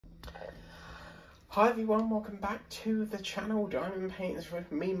Hi everyone, welcome back to the channel. Diamond Painters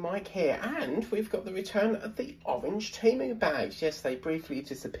with me, Mike here, and we've got the return of the orange Temu bags. Yes, they briefly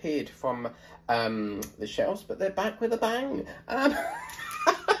disappeared from the shelves, but they're back with a bang.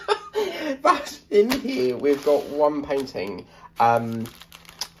 But in here we've got one painting. I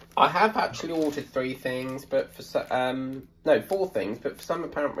have actually ordered 3 things, but for 4 things, but for some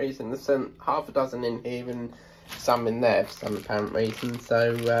apparent reason there's half a dozen in here and some in there for some apparent reason.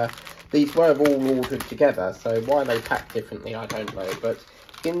 So these were all ordered together, so why they packed differently I don't know. But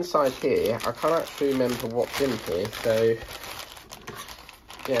inside here I can't actually remember what's in here, so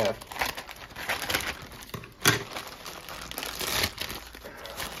yeah.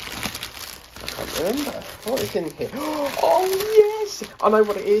 I can't remember what is in here. Oh yes, I know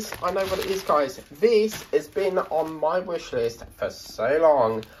what it is. I know what it is, guys. This has been on my wish list for so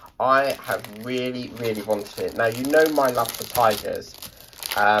long. I have really wanted it. Now, you know my love for tigers.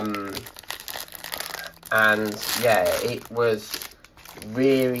 And yeah, it was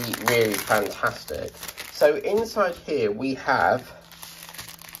really fantastic. So inside here we have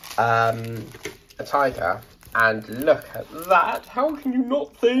a tiger, and look at that. How can you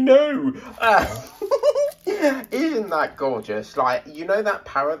not say no? Isn't that gorgeous? Like, you know that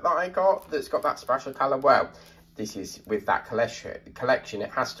parrot that I got that's got that special colour? Well, this is with that collection, it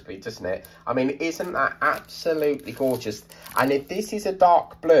has to be, doesn't it? I mean, isn't that absolutely gorgeous? And if this is a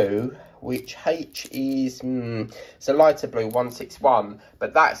dark blue, which H is, it's a lighter blue, 161,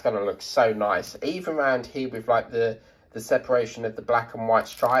 but that's going to look so nice. Even around here with like the separation of the black and white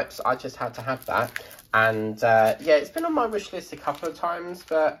stripes, I just had to have that. And yeah, it's been on my wish list a couple of times,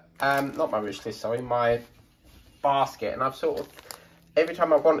 but not my wish list, sorry, my basket. And I've sort of, every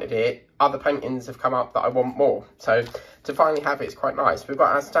time I wanted it, other paintings have come up that I want more. So to finally have it is quite nice. We've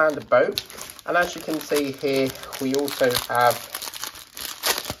got our standard boat, and as you can see here, we also have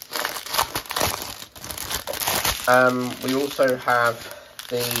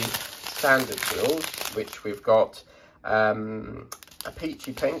the standard wheels, which we've got a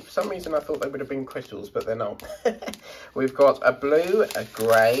peachy pink. For some reason I thought they would have been crystals, but they're not. We've got a blue, a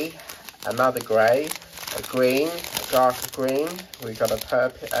grey, another grey, a green, a darker green. We've got a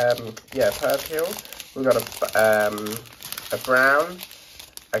purple, purple. We've got a brown,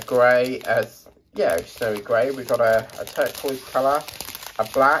 a grey, snowy grey. We've got a turquoise colour, a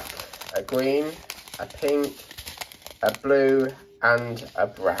black, a green, a pink, a blue, and a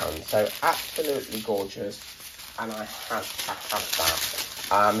brown. So absolutely gorgeous, and I had to have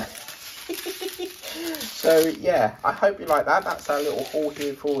that. So yeah, I hope you like that. That's our little haul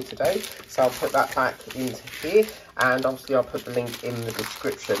here for today. So I'll put that back into here, and obviously I'll put the link in the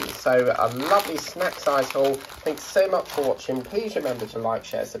description. So a lovely snack size haul. Thanks so much for watching. Please remember to like,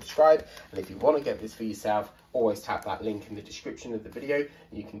 share, subscribe, and if you want to get this for yourself, always tap that link in the description of the video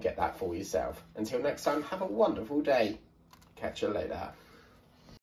and you can get that for yourself. Until next time, have a wonderful day. Catch you later.